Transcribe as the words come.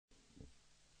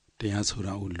တရားဆို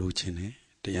တာကိုလိုချင်တယ်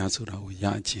တရားဆိုတာကိုရ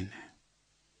ချင်တယ်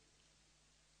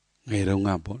ငယ်တုန်းက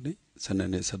ပေါ့လေ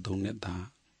12နှစ်13နှစ်သား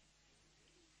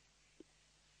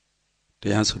တ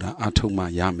ရားဆိုတာအထုတ်မှ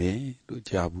ရမယ်လို့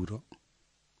ကြားဘူးတော့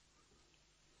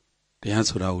တရား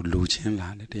ဆိုတာကိုလိုချင်လာ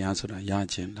တယ်တရားဆိုတာရ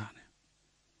ချင်လာတယ်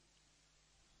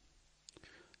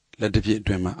လက်တစ်ပြည့်အ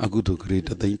တွင်းမှာအကုသိုလ်ကလေးတ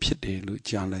သိန်းဖြစ်တယ်လို့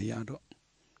ကြားလိုက်ရတော့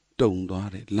တုံသွား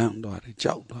တယ်လန့်သွားတယ်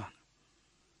ကြောက်သွားတယ်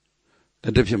လ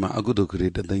က်တစ်ပြည့်မှာအကုသိုလ်က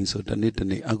လေးတသိန်းဆိုတနေ့တ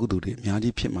နေ့အကုသိုလ်တွေအများ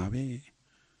ကြီးဖြစ်မှာပဲ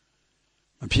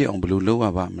မဖြစ်အောင်ဘယ်လိုလုပ်ရ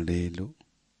ပါမလဲလို့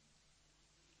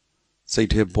စိတ်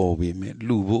ထဲပေါ်ပြီးမဲ့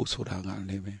လူဖို့ဆိုတာက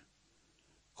လည်းပဲ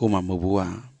ကိုမှမဟုတ်ဘူးက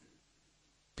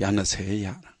ပြား20ရ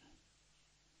တာ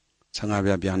15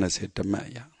ပြား20တမတ်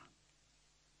ရ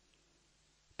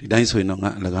ဒီတိုင်းဆိုရင်တော့ငါ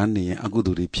အလကားနေရင်အကု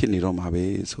သိုလ်တွေဖြစ်နေတော့မှာပဲ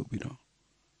ဆိုပြီးတော့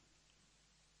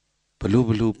ဘ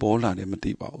လို့ပေါ်လာတယ်မ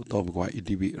သိပါဘူးတော့ဘကွာ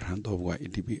ETB အရန်တော့ဘကွာ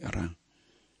ETB အရန်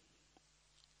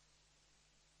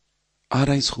အား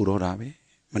တိုင်းဆိုတော့တာပဲ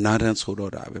မနာတန်းဆို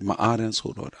တော့တာပဲမအားတန်း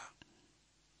ဆိုတော့တာ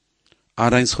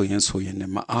အားတိုင်းဆိုရင်လ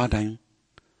ည်းမအားတိုင်း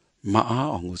မအား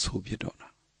အောင်ကိုဆိုပြတော့တာ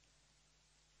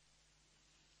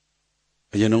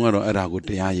အရင်တော့ကတော့အဲ့ဒါကိုတ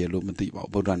ရားရလို့မသိပါ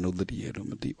ဘူးဗုဒ္ဓနုဒ္ဓတိရလို့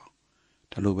မသိပါဘူး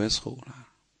ဒါလိုပဲဆိုလာ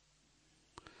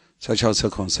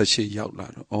16 18ရောက်လာ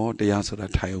တော့ဩတရားဆိုတာ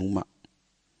ထိုင်အောင်မှ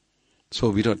ဆို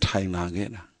ပြီးတော့ထိုင်လာခဲ့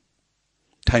တာ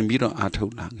ထိုင်ပြီးတော့အားထု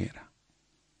တ်လာခဲ့တာ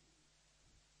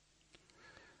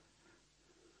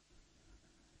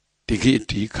ဒီကိ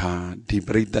ဒီခါဒီပ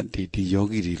ရိသတ်ဒီယော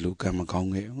ဂီတွေလိုကံမကော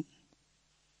င်းခဲ့ဘူး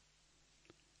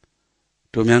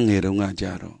တို့များငယ်တုန်းကကြ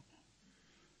တော့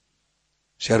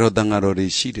ဆရာတော်တန်ဃာတော်တွေ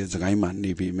ရှိတဲ့စကိုင်းမှာ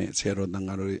နေပြီးမဲ့ဆရာတော်တန်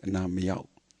ဃာတော်တွေအနာမရောက်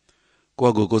ကို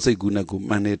ယ့်ကိုယ်စိတ်ကူးနဲ့ကို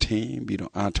မှန်နေထင်ပြီး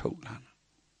တော့အားထုတ်လာ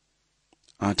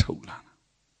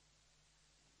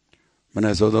မ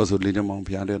နေ့စောစောဆိုလေးတမောင်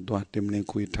ဖျားတဲ့သွားတင်မလင်း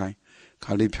ခွေထိုင်း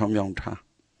ခါလေးဖြောင်းထား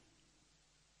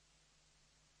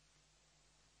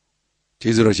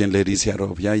ကျေးဇူးတော်ရှင်လေဒီဆရာ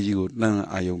တော်ဘုရားကြီးကိုလှမ်း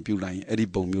အာယုံပြုလိုက်ရင်အဲ့ဒီ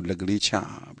ပုံမျိုးလက်ကလေးချ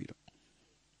ပြီးတော့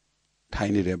ထို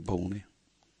င်းနေတဲ့ပုံလေး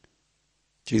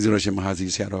ကျေးဇူးတော်ရှင်မဟာစီ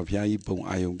ဆရာတော်ဘုရားကြီးပုံ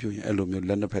အာယုံပြုရင်အဲ့လိုမျိုး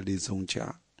လက်နှစ်ဖက်လေးဆုံးချ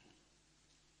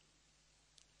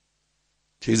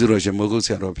ကျေးဇူးတော်ရှင်မိုးကုတ်ဆ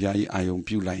ရာတော်ဘုရားကြီးအာယုံ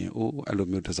ပြုလိုက်ရင်အိုးအဲ့လို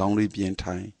မျိုးတစ်စောင်းလေးပြင်း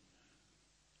ထိုင်း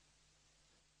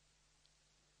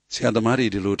ဆရာသမားတွေ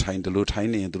ဒီလိုထိုင်း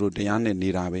နေရင်တို့တရားနဲ့နေ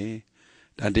တာပဲ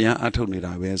ဒါတရားအထုတ်နေ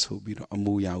တာပဲဆိုပြီးတော့အ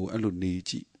မူအရာကိုအဲ့လိုနေ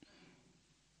ကြည့်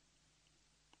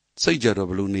စိတ်ကြတော့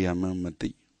ဘလို့နေရမှန်းမသိ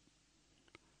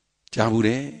ကြားဘူးတ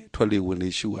ယ်ထွက်လေဝင်လေ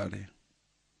ရှုရတယ်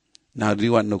နာဒီ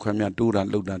ဝနှုတ်ခမ်းများတိုးတာ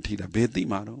လှုပ်တာထိတာဘယ်သိ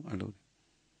မှာတော့အဲ့လို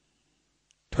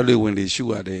ထွက်လေဝင်လေရှု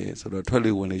ရတယ်ဆိုတော့ထွက်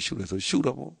လေဝင်လေရှုတယ်ဆိုရှု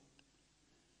တော့ပေါ့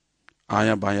အာရ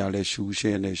ပါရလဲရှု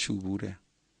ရှဲလဲရှုဘူးတယ်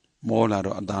မောလာ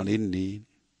တော့အသာလေးနေ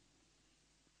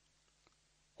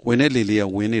ဝင်တဲ့လေလေးက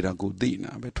ဝင်နေတာကိုသိ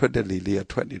နာပဲထွက်တဲ့လေလေးက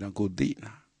ထွက်နေတာကိုသိ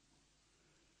နာ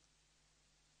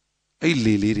အဲ့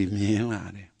လေလေးတွေမြင်လာ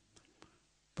တယ်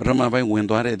ပထမပိုင်းဝင်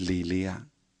သွားတဲ့လေလေးက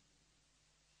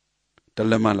တ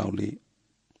လက်မလောက်လေး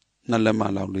နှစ်လက်မ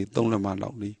လောက်လေးသုံးလက်မ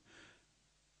လောက်လေး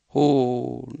ဟိုး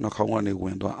နှာခေါင်းကနေဝ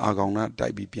င်သွားအာကောင်နာတို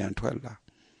က်ပြီးပြန်ထွက်လာ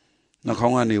နှာခေါ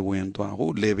င်းကနေဝင်သွား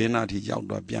ဟိုးလေပင်နာထိရောက်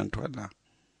သွားပြန်ထွက်လာ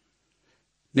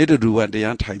နေ့တူကတ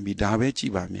ရားထိုင်ပြီးဒါပဲကြ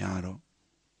ည်ပါများတော့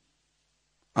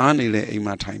အားနေလေအိမ်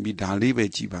မှာထိုင်ပြီးဒါလေးပဲ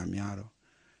ကြည်ပါများတော့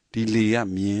ဒီလေက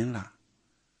မြင်လာ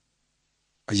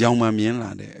အယောင်မှမြင်လာ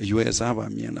တယ်အရွယ်အစားပါ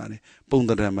မြင်လာတယ်ပုံ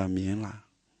သဏ္ဍာန်မှမြင်လာ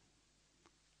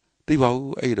သိပါ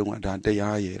ဘူးအဲ့ဒီတော့ကဒါတ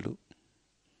ရားရဲ့လို့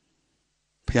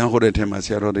ဘုရားဟောတဲ့ထဲမှာဆ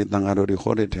ရာတော်တွေတန်ဃာတော်တွေ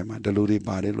ဟောတဲ့ထဲမှာဒီလိုတွေ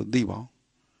ပါတယ်လို့သိပါ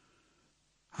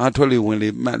အောင်ဟာထွက်လေဝင်လေ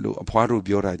မှတ်လို့အဖွားတို့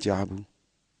ပြောတာကြားဘူး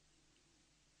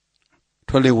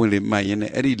ထွက်လေဝင်လေမှတ်ရင်လ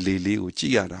ည်းအဲ့ဒီလေလေးကိုကြ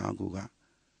ည့်ရတာကူ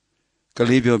က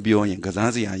လေးပြောရင်က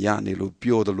စားစရာရနေလို့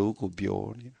ပြောသလိုကိုပြော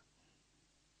နေတာ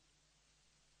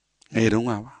ငယ်တုန်း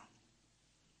ကပါ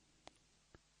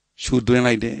ရှူသွင်း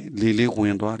လိုက်တယ်လေလေးဝ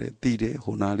င်သွားတယ်တီးတယ်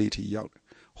ဟိုနာလေးထိရောက်တယ်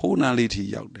ဟိုနာလေးထိ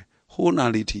ရောက်တယ်ဟိုနာ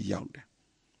လေးထိရောက်တယ်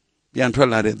ပြန်ထွက်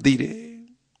လာတယ်တီးတယ်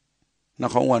နှာ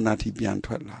ခေါင်းဝါနာထိပြန်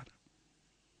ထွက်လာတယ်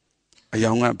အ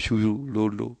ယောင်ကဖြူ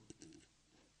လို့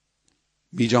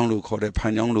မိချောင်းလို့ခေါ်တဲ့ဖ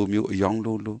န်ချောင်းလိုမျိုးအယောင်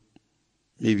လို့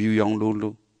မြေဖြူယောင်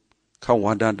လို့ခ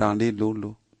ဝါဒတာလေးလို့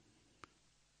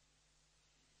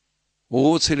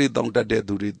ဟိုးဆေးလေးတောင်းတတ်တဲ့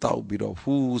သူတွေတောက်ပြီးတော့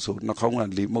ဖူးဆိုနှာခေါင်းက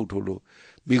လေမှုတ်ထိုးလို့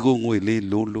မိကိုငွေလေး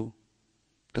လို့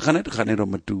တခါနဲ့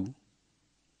တော့မတူ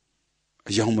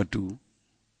အယောင်မတူ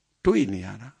တွေ့နေရ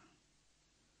တာ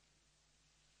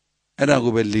အဲ့ဒါ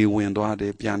ကိုပဲလေဝင်သွားတ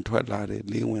ယ်ပြန်ထွက်လာတယ်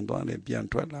လေဝင်သွားတယ်ပြန်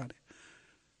ထွက်လာတယ်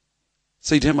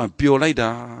စိတ်ထဲမှာပျော်လိုက်တာ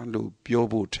လို့ပြော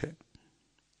ဖို့ထက်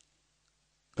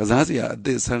ကစားစရာအသ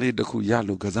စ်ဆန်းလေးတစ်ခုရ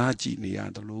လို့ကစားကြည့်နေရ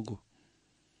တယ်လို့ကို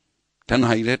တ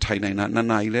ဏှာကြီးလဲထိုင်နိုင်တာနှစ်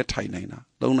နာရီလဲထိုင်နိုင်တာ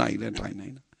သုံးနာရီလဲထိုင်နို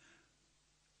င်တာ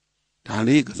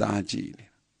Dali Gazaji.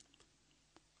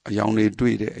 A young lady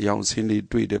tweeted, a young Cindy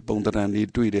tweeted, Pontarani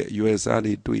tweeted,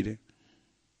 USRD tweeted.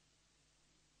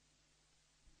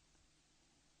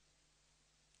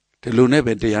 The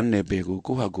Lunebe de Annebego,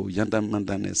 Kuhago,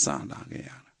 Yantamantane Sala.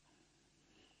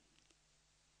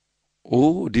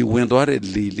 Oh, the window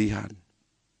Lily had.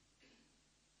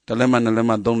 The lemon and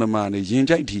lemon don't the man is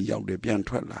injecting out the pian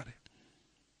 12 lare.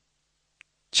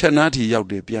 Chanati out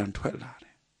the pian 12 lare.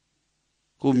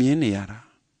 Go Mieniara.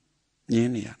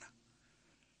 Nieniana.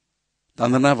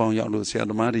 Tandanavon Yalu said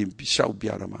the Mari shout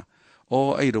Biarama.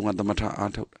 Oh, I don't want the matter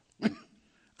out.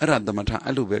 I ran the matter,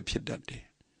 I look at that day.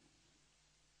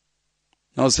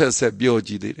 Now says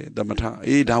Bioji did the matter,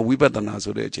 either we better than us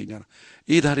or the changer.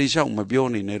 Either he shot my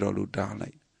bioni nero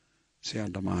darling. Say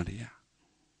the Maria.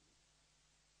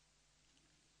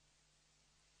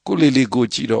 Kulili go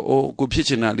chido, oh, go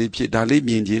pitching a lip, dali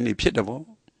mean Jenny pitable.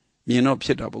 Me no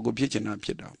pitable, go pitching a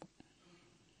pitable.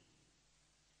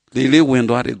 Lily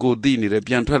went out a good dini, the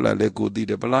piantella, le go did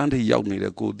the balanti, young me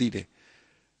the go did it.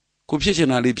 Go pitching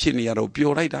a lip, or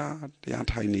pure like that, they are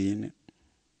tiny in it.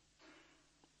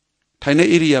 Tiny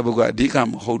area buga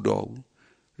digam hodo.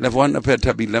 Left one a pet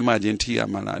tabi lema gentia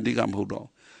mala, digam hodo.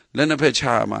 Lena pet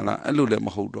cha mala, a lulem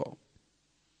hodo.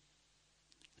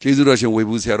 Jesuration we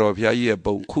was here of ya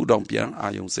bone, cool down pian,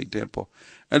 I don't say tempo.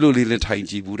 A lully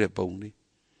tiny wood a bony.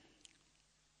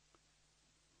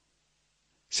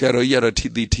 Sarah yara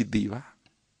tiddiva.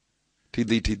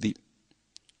 Tiddi.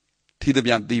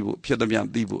 Tidabian divo, Piadabian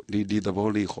divo, did the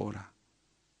volley hora.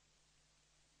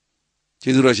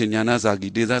 Jesuration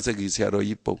Yanazagi, Desasagi, Sarah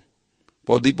Yipo.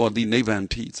 Body, neighbor and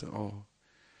teeth. Oh.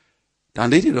 Dan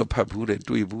lady of Papure,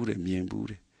 Dui Bude, Mien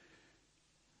Bude.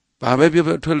 Baby,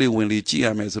 totally winly,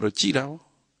 Gia Mesro, Chida,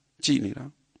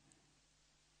 Chinida.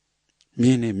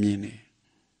 Miene.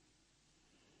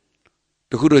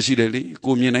 The Kuroshi,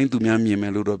 go me nine to me,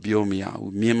 Meludo Biomia,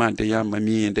 Miema, the Yam,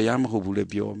 me and the Yam Hobule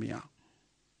Biomia.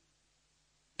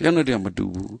 They are not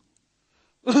Yamadu.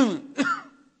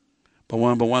 But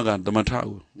one got the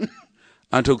Matau.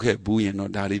 I took her buoy or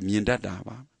daddy, me and that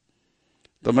dava.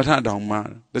 The Matadong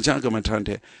man, the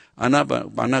Chankamatante, another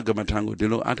Banagamatango, the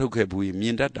low I took her buoy, me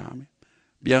and that dame.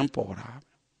 Bian Pora.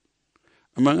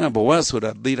 Among a boas so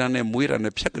that they ran them weird and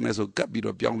the peckness of Gabi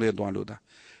of young lady Dualuda.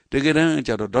 They get an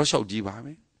jar of Dosho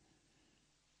Jiva.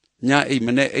 Nya a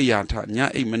minute a yata, nya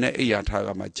a minute a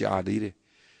yata, my jar.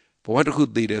 But what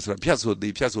could they des? Piazzo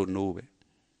di Piazzo Nove.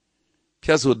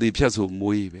 Piazzo di Piazzo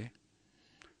Muive.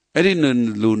 I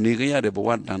didn't Luniga de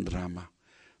Boat drama.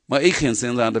 My Aiken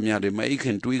sends out the Miade, my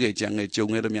Aiken twig young at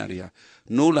Jung at the Miadia.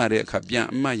 No lade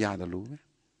capian, my yada luve.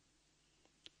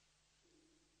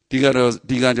 Digados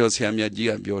Hamia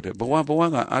Gia Biote, but one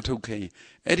Boanga Atoke,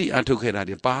 Eddie Atoke at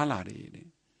the Balade.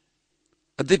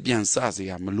 A dipian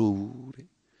Sazia Malu.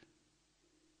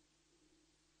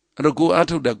 I go out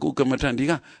of the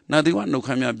Kukamatan now they want no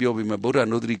Kamia Biobi, my Buddha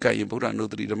Nodrika in Buddha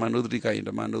Nodri, the Manodrika in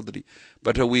the Manodri,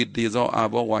 but a weed is all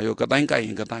Abo, Wayo Katanka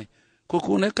in Katai.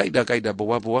 Kukune Kaida Kaida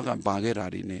Boabuaka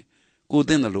Bageradine, good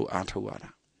in the Lu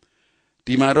Atowara.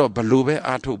 Dimaro Balube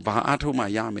Ato Ba Ato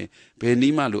Mayame,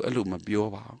 Benimalu Eluma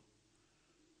Biova.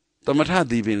 Tomata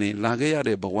divine, Lagea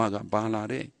de Boaga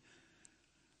Balade.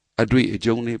 Adri a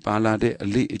Joni Balade, a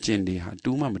Lee Echendi,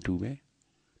 Duma Matube.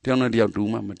 Tell dia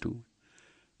Duma Matu.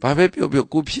 Babe your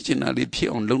good pitching ali pee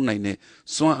on low nine,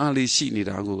 swan ali she need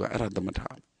a go at the matter.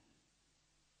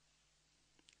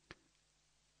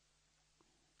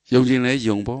 Young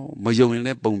young bo, my young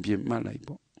let bone be my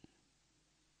label.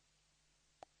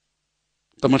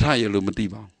 The mataya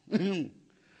lumativa.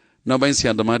 No by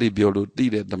see the muddy biolo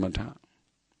did at the matter.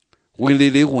 When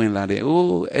they live when lade,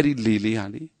 oh, Eddie Lily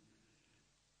Ali.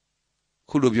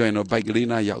 Could have you no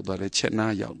Baglina Yauda,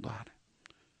 Chetna Yauda.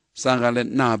 Sangale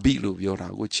na bilu Yora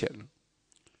Wichel.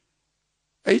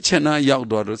 A Chena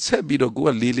Yaudor said be to go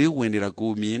a lily when it a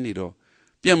go me in it or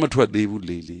Biamatwa devu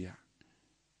lilia.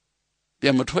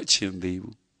 Biamatwachin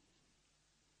devu.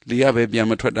 Liabe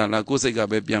Biamatwadala,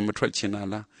 Gosegabe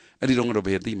Biamatwachinala, and it don't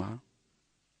obey Dima.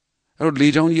 I would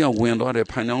lead on you wind or a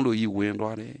panolo you wind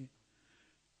or a.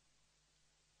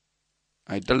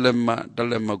 I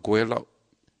dilemma guelo.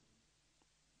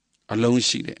 Alone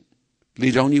she did.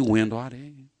 Lead on you wind or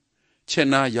a.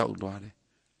 Chena Yaudore.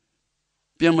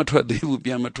 Biamatwa devu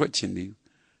Biamatwachin devu.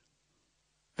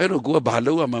 I don't go about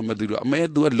low Mamadura. I may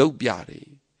do a low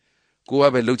biari. Go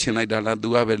up a looking like that,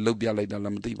 do have a low bia like the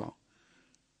Lamadiva.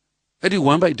 I do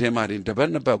one by them. I didn't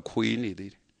depend about Queen. It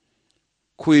did.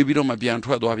 Queen, we don't my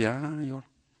Biantwa Dovia.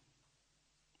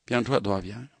 Biantwa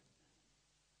Dovia.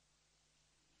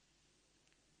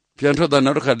 Biantwa the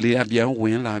Norca Lia Bian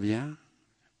Win Labia.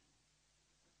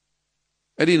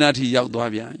 Eddie Nati Yaut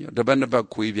Dwabian, the Bandaba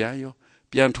Quivia,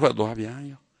 Pian Twat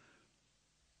Dwabian.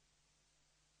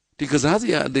 The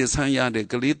Kazazia de Sanya de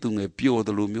Galitung a pure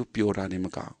the Lumu pure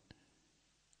animaca.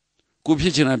 Good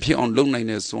pitching appear on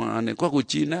loneliness one and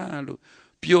Quacucina,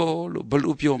 pure,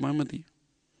 Balu pure mamadi.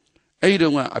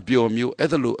 Aidonga a pure mu,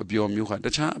 Ethalu a pure mu,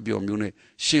 the cha pure mune,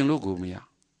 Shin Logumia.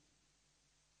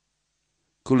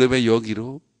 Kulebe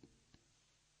Yogiro.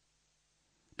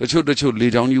 The children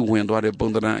lay down you wind or the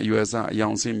Bondana USA,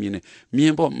 young Simine, me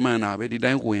and Bob Mana, very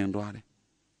damn wind or it.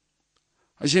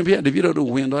 I should be at the video to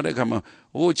wind or the come,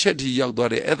 oh, chetty yacht or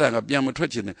the other of Yama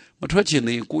Twitching, but twitching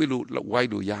the Quilu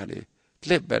Waidu Yade,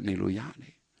 Clip Benny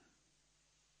Luyane.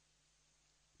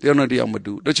 They are not the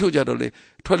Amadu, the children,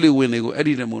 12 when they go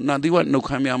Eddie them, not the one no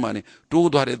Kamia money, do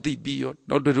the deep be or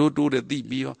not the road to the deep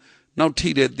be or now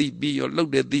tea the deep be or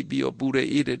look the deep be or Buddha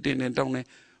eat it in and down.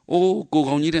 Oh, go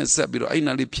on you and Sabiro, I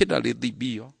nearly pit a little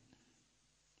bio.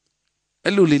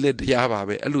 Eluli let the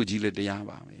Yavabe, Elugi let the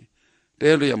Yavabe.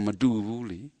 There are Madu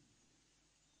Wooly.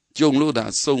 Jong Loda,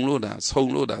 Song Loda, Song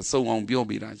Loda, so on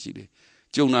Biobirachide.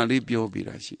 Jonah Li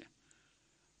Biobirachide.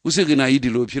 Usegina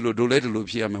idilo pilo do let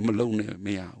Lopia Malone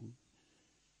meow.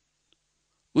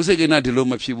 Usegina de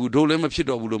Loma Pibu, do let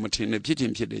Mapido Wulomatin, a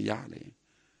pitin pit the Yale.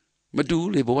 Madu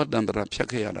live what than the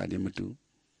Rapchakaya de Madu.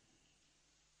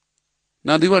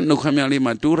 Now they want no Kamali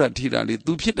Madura Tidali,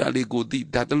 do Pitali go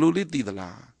deep, that the Luli did the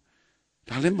la.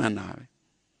 Dalemana.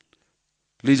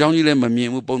 Lijani Lemmy,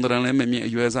 Bondran Lemmy,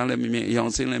 US Lemmy, Young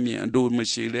Silemi, and do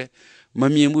Machile,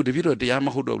 Mammy would have the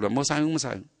Yamaho, the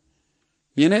Mosang.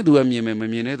 Miene do a meme,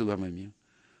 Miene do a meme.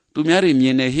 To marry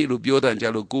Miene Hilo, Biota and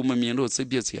Jallo, Goma Mieno,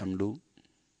 Sibiasiam Lu.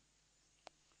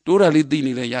 Dora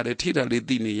Lidini Yade, Tita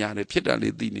Lidini Yade, Pita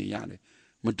Lidini Yade,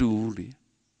 Maduli.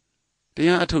 They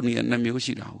are Tony and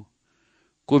Namushi now.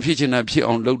 Go pitching up here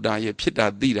on low diet,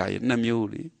 Pita Dida,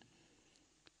 Namuli.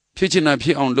 Pitching up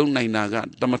here on low Nainaga,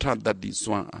 Damata that this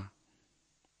one.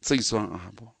 Say swan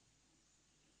abo.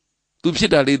 To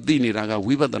Pita Lidini Raga,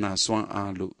 weaver than a swan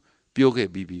alu,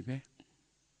 Pioge Bibi.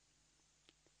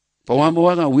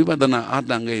 Pawamboaga, weaver than a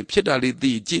Adange, Pita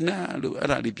Lidi, Gina,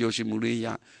 Arali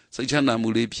Pioshi Sachana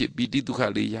Mule, Bidi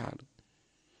Dukalia.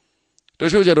 The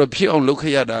soldier appear on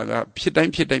Lokayadaga,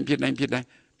 Pitine.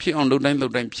 P on low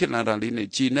time, Pila Daline,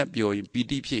 Gina Bio,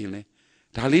 BD Pile.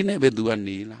 Daline Vedu and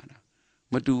Nilana.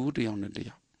 Madu de on the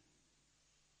day.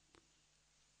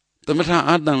 The matter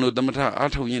Adan, the matter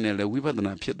Ato Yen, the weaver than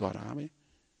a pit warame.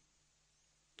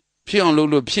 P on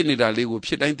low Pinny Dali,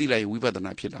 Pitine delay, weaver than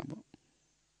a pitamo.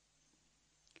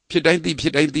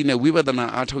 Pitine, weaver than a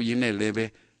Ato Yen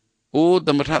leve. Oh,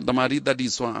 the matter, the Mari that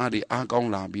is one Adi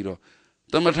Agong La Biro.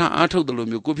 The matter Ato the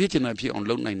Lumu, go pitching appear on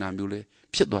low nine Namule,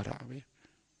 pit warame.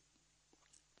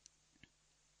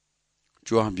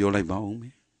 Joa Biola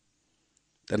Baumi.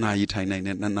 The Nai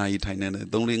Tainane, Nanai Tainane,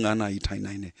 Donglingana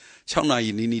Tainane, Chauna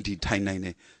Niniti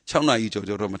Tainane, Chauna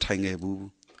Jojoroma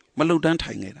Tangebu, Maludan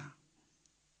Tangera.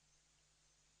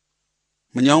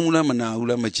 Manyamula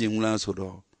Manaula Majimula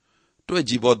Sodo. Do a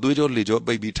jibo dojo lijo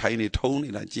baby tiny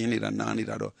Tony la Jenny la Nani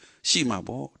Rado, Shima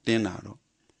bo, Denaro.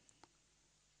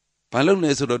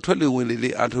 Palone Sodo 20 Willy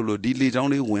Atolo, Dilly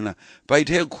only winner, by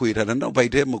tail quitter and not by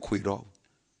them a quiddo.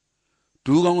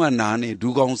 Dugong and Nani,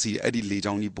 Dugong see Eddie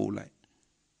Lijoni Bola.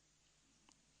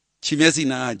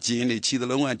 Chimesina, Jenny,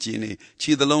 Chidalonga Jenny,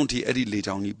 Chidalon tea Eddie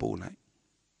Lijoni Bola.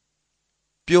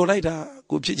 Pure later,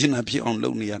 go pitching up here on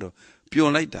Loniado,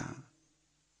 pure later.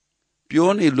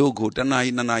 Pure logo,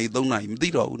 Tanai, Nanai, Donai,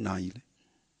 Dido, Nile.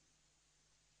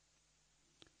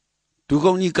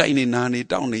 Dugoni Kaini Nani,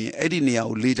 Downy, Eddie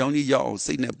Neo, Lijoni Yaw,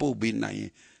 Saint Bobby Nai,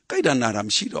 Kaidanaram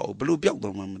Shido, Blue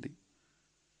Bialdo Mamadi.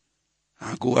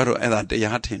 I go out at the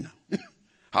Yatina.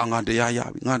 Hang on the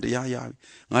Yayabi, not the Yayabi,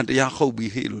 not the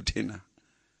Yahobi Hilutina.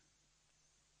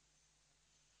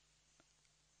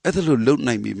 Ethello look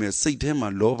name me, say them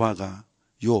a Lovaga,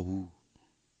 yo.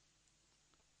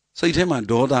 Say them a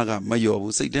Dodaga, Mayo,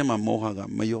 say them a Mohaga,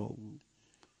 Mayo.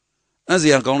 As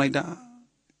they are gone like that.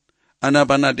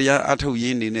 Anabanadia Ato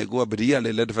Yin in a Guabria,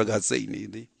 let Vaga say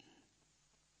needy.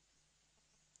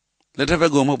 Let her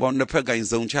go up on the Pega in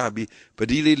Zone Chabi, but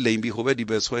he lame be already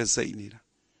best way say neither.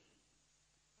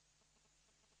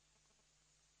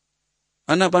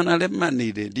 Anabana let man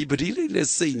needed, the Badili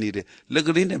let's say needed,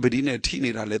 Legalina Badina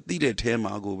Tinida let the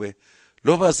Tema go away.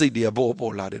 Lova say dear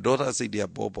Bobola, the daughter say dear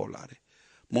Bobola,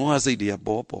 Moha say dear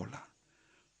Bobola.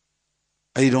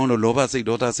 I don't know Lova say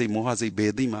daughter say Moha say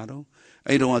Bedi Mado.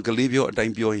 I don't want to leave your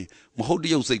time pure.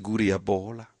 Mohodio say Guria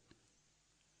Bola.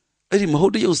 I didn't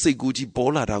hold you say Gucci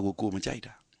Bola Dago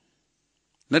Majaida.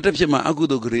 Let up my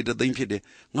agudo greater than Fide,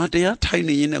 not they are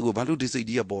tiny in a go balu to say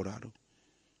dear Borado.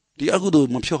 ဒီအကုသိုလ်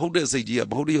မဖြောဟုတ်တဲ့စိတ်ကြီးက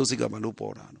မဟုတ်တဲ့ရုပ်စိတ်ကမလို့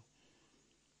ပေါ်တာနော်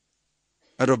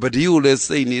အဲ့တော့ပတိကိုလည်း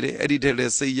စိတ်နေတယ်အဲ့ဒီထက်လ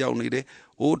ည်းစိတ်ရောက်နေတယ်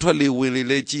အိုးထွက်လေဝင်လေ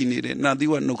လည်းကြည်နေတယ်နာသီ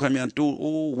ဝနှုတ်ခမ်းများတိုး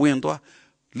အိုးဝင်သွား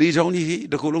လေချောင်းကြီးဟိ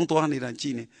တကူလုံးသွားနေတာကြ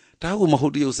ည်နေဒါကိုမဟု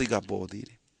တ်တဲ့ရုပ်စိတ်ကပေါ်သေး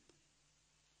တယ်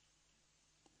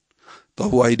တော့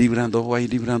ဘဝဣတိပ္ပံတော့ဘဝဣ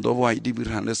တိပ္ပံတော့ဘဝဣတိပ္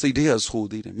ပံလည်းစိတ်ထဲကဆို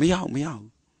သေးတယ်မရဘူး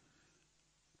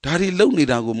ဒါတွေလုံနေ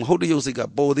တာကိုမဟုတ်တဲ့ရုပ်စိတ်က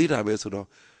ပေါ်သေးတာပဲဆိုတော့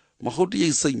မဟုတ်တဲ့ရု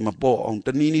ပ်စိတ်မပေါ်အောင်တ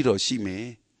နည်းနည်းတော့ရှိမယ်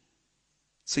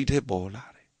စိတ်ထဲပေါ်လာ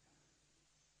တယ်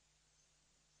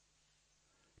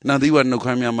နာသီဝနှုတ်ခ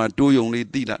မ်းများမှာတိုးယုံလေး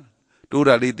တိတာတိုး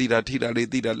တာလေးတိတာထိတာလေး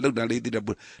တိတာလှုပ်တာလေးတိတာ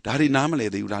ဒါတွေနားမလဲ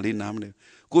သေးဘူးဒါလေးနားမလဲ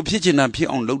ကိုဖြစ်ချင်တာဖြစ်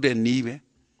အောင်လုပ်တဲ့နီးပဲ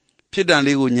ဖြစ်တန်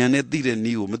လေးကိုညံနဲ့တိတဲ့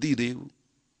နီးကိုမတိသေးဘူး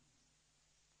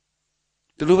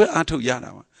ဒီလိုပဲအားထုတ်ရတာ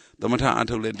ပါသမထအား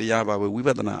ထုတ်လဲတရားပါပဲဝိပ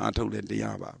ဿနာအားထုတ်လဲတ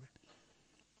ရားပါပဲ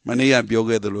မနေ့ကပြော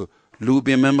ခဲ့သလိုလူပ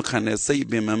င်မမခံနဲ့စိတ်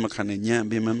ပင်မခံနဲ့ဉာဏ်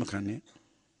ပင်မခံနဲ့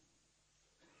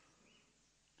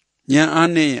ဉာဏ်အား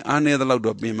နဲ့အားနဲ့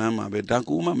တော့ပင်မှာပဲဒါ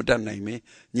ကူမှမတတ်နိုင်ပဲ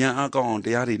ဉာဏ်အားကောင်းအောင်တ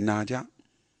ရားတွေနာကြ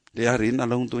တရားတွေနှ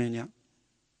လုံးသွင်းကြ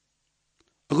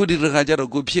အခုဒီတစ်ခါကျ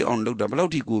တော့ကိုဖြစ်အောင်လုပ်တာဘယ်လော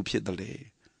က်ထိကိုဖြစ်တယ်လဲ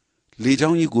လေချော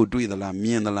င်းကြီးကိုတွေးသလားမြ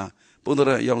င်သလားပုံ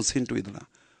တော်အယောင်ဆင်းတွေးသလား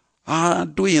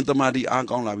တွေးရင်တမာတိအား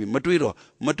ကောင်းလာပြီမတွေးတော့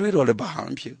လည်းဘာမှ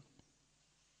မဖြစ်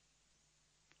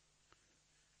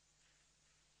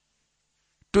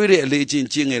တွေးတဲ့အလေးချင်း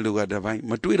ကျင့်ငယ်လို့ကတပိုင်း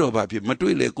မတွေးတော့ဘာဖြစ်မ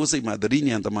တွေးလေကိုယ်စိတ်မှာသတိ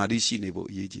ဉာဏ်တမာတိရှိနေဖို့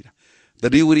အရေးကြီးတာသ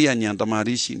တိဝိရိယဉာဏ်တမာ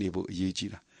တိရှိနေဖို့အရေးကြီး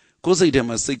တာကိုယ်စိတ်ထဲ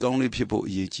မှာစိတ်ကောင်းလေးဖြစ်ဖို့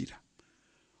အရေးကြီးတာ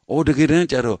တကယ်တမ်း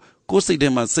ကျတော့ကိုယ်စိတ်ထဲ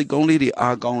မှာစိတ်ကောင်းလေးတွေ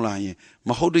အားကောင်းလာရင်မ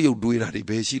ဟုတ်တဲ့ရုပ်တွေးတာတွေ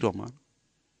ပဲရှိတော့မှာ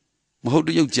မဟုတ်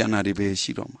တဲ့ရုပ်ကြံတာတွေပဲ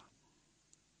ရှိတော့မှာ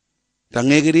ဒါ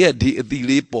ငယ်ကလေးကဒီအတိ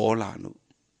လေးပေါ်လာလို့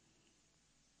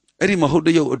အဲ့ဒီမဟုတ်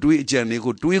တဲ့ရုပ်အတွေးအကြံတွေ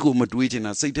ကိုတွေးကိုမတွေးချင်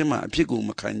တာစိတ်ထဲမှာအဖြစ်ကိုမ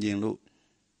ခံကျင်လို့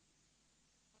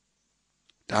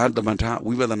ဒါသမထ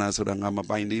ဝိပဿနာဆိုတာငါမ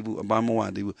ပိုင်သေးဘူးအပန်းမဝ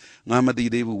သေးဘူးငါမသိ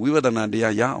သေးဘူးဝိပဿနာတ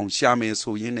ရားရအောင်ရှာမယ်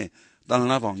ဆိုရင်းနဲ့တ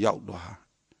ဏှာပေါင်ရောက်သွား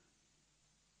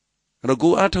အဲ့တော့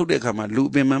ကိုအားထုတ်တဲ့အခါမှာလူ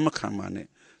ပင်မခံပါနဲ့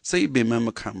စိတ်ပင်မ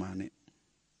ခံပါနဲ့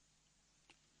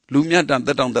လူမြတ်တန်တ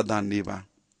က်တောင့်တတနေပါ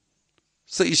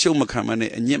စိတ်ရှုံးမခံပါ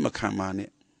နဲ့အညစ်မခံပါနဲ့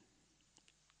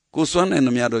ကိုစွမ်းနိုင်သ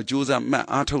မျှတော့ကြိုးစားမှတ်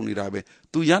အားထုတ်နေတာပဲ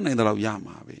သူရနိုင်တဲ့လောက်ရ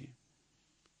မှာပဲ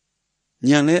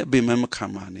ညံလဲအပင်မခံ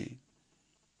ပါနဲ့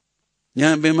ညာ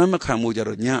အပင်မခံမှုကြ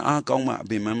တော့ညာအားကောင်းမှအ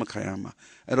ပင်မခံရမှာ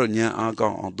အဲ့တော့ညာအားကော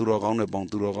င်းအောင်သူတော်ကောင်းတဲ့ပေါင်း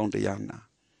သူတော်ကောင်းတရားနာ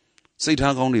စိတ်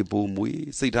ထားကောင်းတွေပုံမွေ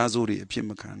စိတ်ထားဆိုးတွေအဖြစ်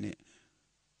မခံနဲ့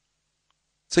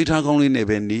စိတ်ထားကောင်းလေးနဲ့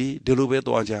ပဲနေဒီလိုပဲ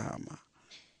သွားကြရမှာ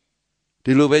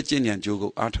ဒီလိုပဲကျင့်ကြံကြိုး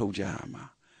ကိုအားထုတ်ကြရမှာ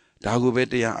ဒါကိုပဲ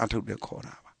တရားအားထုတ်တဲ့ခေါ်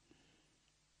တာပါ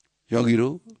ယောဂီ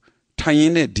တို့ထိုင်ရ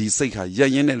င်းနဲ့ဒီစိတ်ဟာရ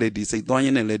က်ရင်းနဲ့လေဒီစိတ်သွားရ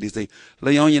င်းနဲ့လေဒီစိတ်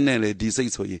လျောင်းရင်းနဲ့လေဒီစိ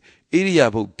တ်ဆိုရင်ဣရိယာ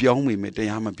ပုတ်ပြောင်းမိမယ်တ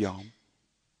ရားမပြောင်း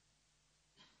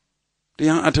တ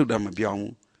ရားအထုတ်တာမပြောင်း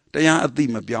ဘူးတရားအသိ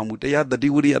မပြောင်းဘူးတရားတတိ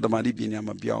ဝိရိယသမာဓိပညာ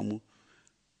မပြောင်းဘူး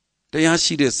တရား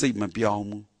ရှိတဲ့စိတ်မပြောင်း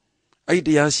ဘူးအဲ့တ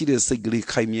ရားရှိတဲ့စိတ်ကလေး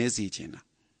ခိုင်မြဲစေခြင်းလား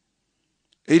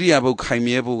ဣရိယာပုတ်ခိုင်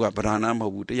မြဲဖို့ကဗราဏမဟု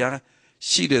တ်ဘူးတရား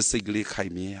ရှိတဲ့စိတ်ကလေးခို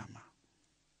င်မြဲရမှာ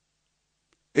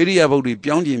ဣရိယာပုတ်တွေ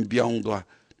ပြောင်းခြင်းပြောင်းသွား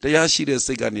တရားရှိတဲ့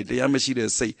စိတ်ကနေတရားမရှိတဲ့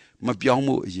စိတ်မပြောင်း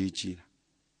ဖို့အရေးကြီးတာ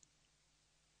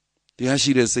တရား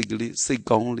ရှိတဲ့စိတ်ကလေးစိတ်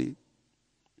ကောင်းလေး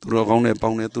သူတော်ကောင်းနဲ့ပေါ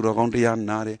င်းတယ်သူတော်ကောင်းတရား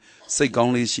နာတယ်စိတ်ကော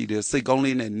င်းလေးရှိတယ်စိတ်ကောင်း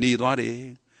လေးနဲ့နေသွားတယ်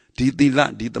ဒီသီလ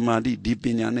ဒီသမာဓိဒီပ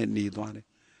ညာနဲ့နေသွားတယ်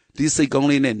ဒီစိတ်ကောင်း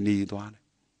လေးနဲ့နေသွားတယ်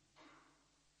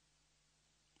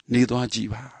နေသွားကြည့်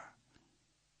ပါ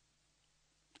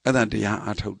အဲ့ဒါတရား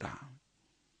အားထုတ်တာ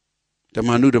ဓမ္မ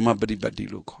နုဓမ္မပฏิပတ်တိ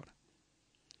လို့ခေါ်တယ်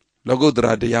လောကုတ္တ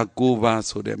ရာတရား၉ပါး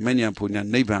ဆိုတဲ့မဉ္ဇဉ်ဘုံညာ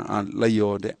နိဗ္ဗာန်အား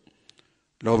လျော်တဲ့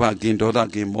လောဘကင်းဒေါသ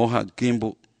ကင်းမောဟကင်း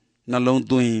ဖို့နှလုံး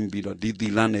သွင်းပြီးတော့ဒီသီ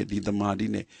လနဲ့ဒီသမာဓိ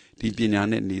နဲ့ဒီပညာ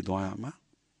နဲ့နေသွားရမှာ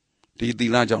ဒီသီ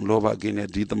လကြောင့်လောဘကင်းတယ်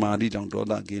ဒီသမာဓိကြောင့်ဒေါ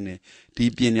သကင်းတယ်ဒီ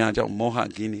ပညာကြောင့်မောဟ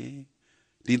ကင်းတယ်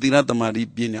ဒီသီလသမာဓိ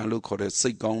ပညာလို့ခေါ်တဲ့စိ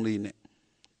တ်ကောင်းလေးနဲ့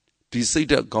ဒီစိတ်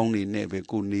ဓာတ်ကောင်းတွေနဲ့ပဲ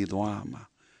ကိုနေသွားရမှာ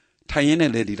ထိုင်ရင်း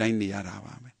နဲ့လည်းဒီတိုင်းနေရတာ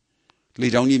ပါပဲလေ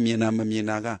ချောင်းကြီးမြင်တာမမြင်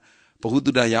တာကဘဟု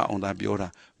တုတ္တရအောင်သာပြောတာ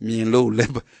မြင်လို့လ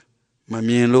ည်းမ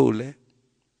မြင်လို့လည်း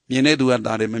မြင်တဲ့သူက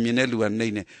တာတယ်မမြင်တဲ့လူကနှိ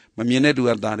မ့်နေမမြင်တဲ့သူက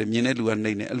တာတယ်မြင်တဲ့လူက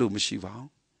နှိမ့်နေအဲ့လိုမရှိပါဘူး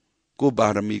ကိုပါ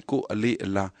ရမီကိုအလေးအ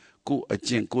လားကိုအ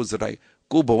ကျင့်ကိုစရိုက်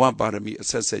ကိုဘဝပါရမီအ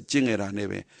ဆက်ဆက်ကျင့်ကြတာနဲ့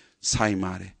ပဲဆိုင်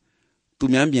ပါတယ်သူ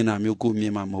များမြင်တာမျိုးကိုမြ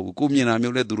င်မှာမဟုတ်ဘူးကိုမြင်တာ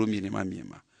မျိုးလည်းသူတို့မြင်နေမှမြင်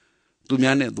မှာသူ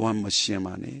များနဲ့သွားမရှင်း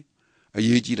ပါနဲ့အ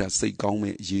ရေးကြီးတာစိတ်ကောင်း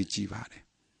မဲ့အရေးကြီးပါတယ်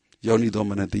ယောနိသော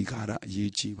မနတိကာရအ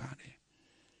ရေးကြီးပါတယ်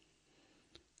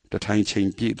တထိုင်ချိန်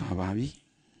ပြည့်သွားပါပြီ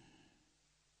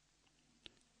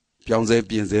ပြောင်းစဲ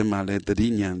ပြင်စဲမှာလဲတတိ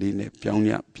ညာလေးနဲ့ပြောင်းည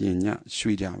ပြင်ည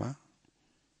ရွှေ့ကြပါ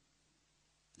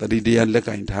တတိတရားလက်က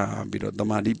င်ထားပြီးတော့တ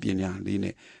မာတိပညာလေး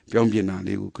နဲ့ပြောင်းပြင်တာ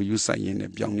လေးကိုဂရုစိုက်ရင်းနဲ့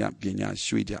ပြောင်းညပြင်ည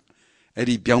ရွှေ့ကြ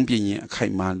Eddie Biampian, a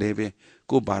Kaima leve,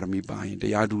 go barmi by,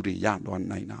 the Yadu de Yad one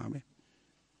nine army.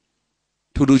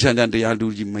 To do Chandan de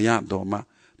Yadu Mayat Doma,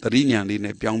 the Rinian in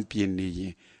a Biampian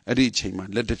ye, Eddie Chama,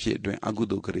 let the shit doing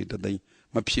Agudo created the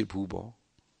Mapshi Pubo.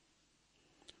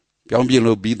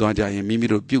 Biampian be Dwaja and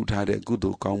Mimiro built had a good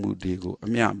Kamu Digo, a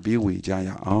mere Biwi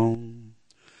Jaya on.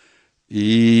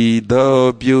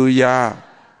 Ido Buya,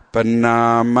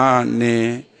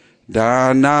 Panamane,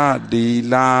 Dana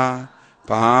Dila,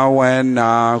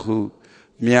 Pawanahu,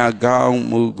 Miagao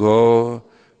Mugo,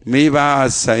 Miva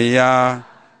Saya,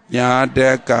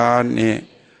 Yadekane,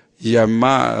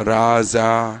 Yama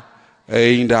Raza,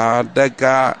 Ainda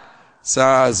Deka,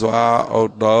 Sazwa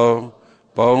Odo,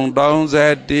 Bondon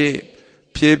Zedi,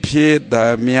 Pipi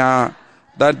Damia,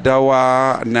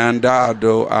 Dadawa Nanda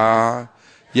Doa,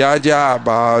 Yaja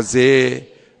Baze,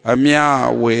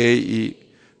 Amia Wei,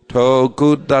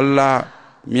 Togudala,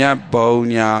 Mia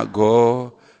Bonya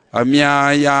Go,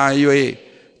 Amia Yaywe,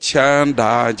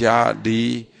 Chanda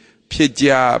Jadi,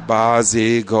 Pidja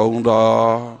Baze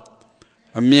Gondo,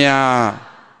 Amia,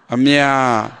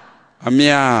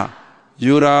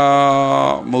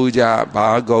 Yura Muja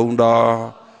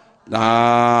Bagondo,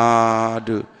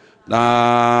 Nadu,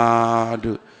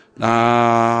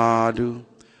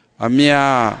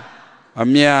 Amia,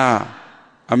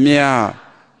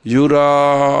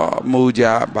 Yura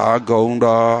Muja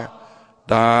Bagondo,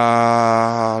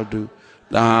 Dadu,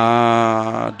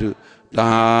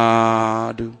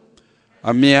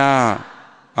 Amia,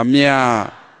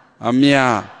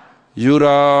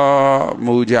 Yura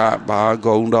Muja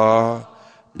Bagondo,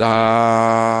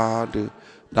 Dadu,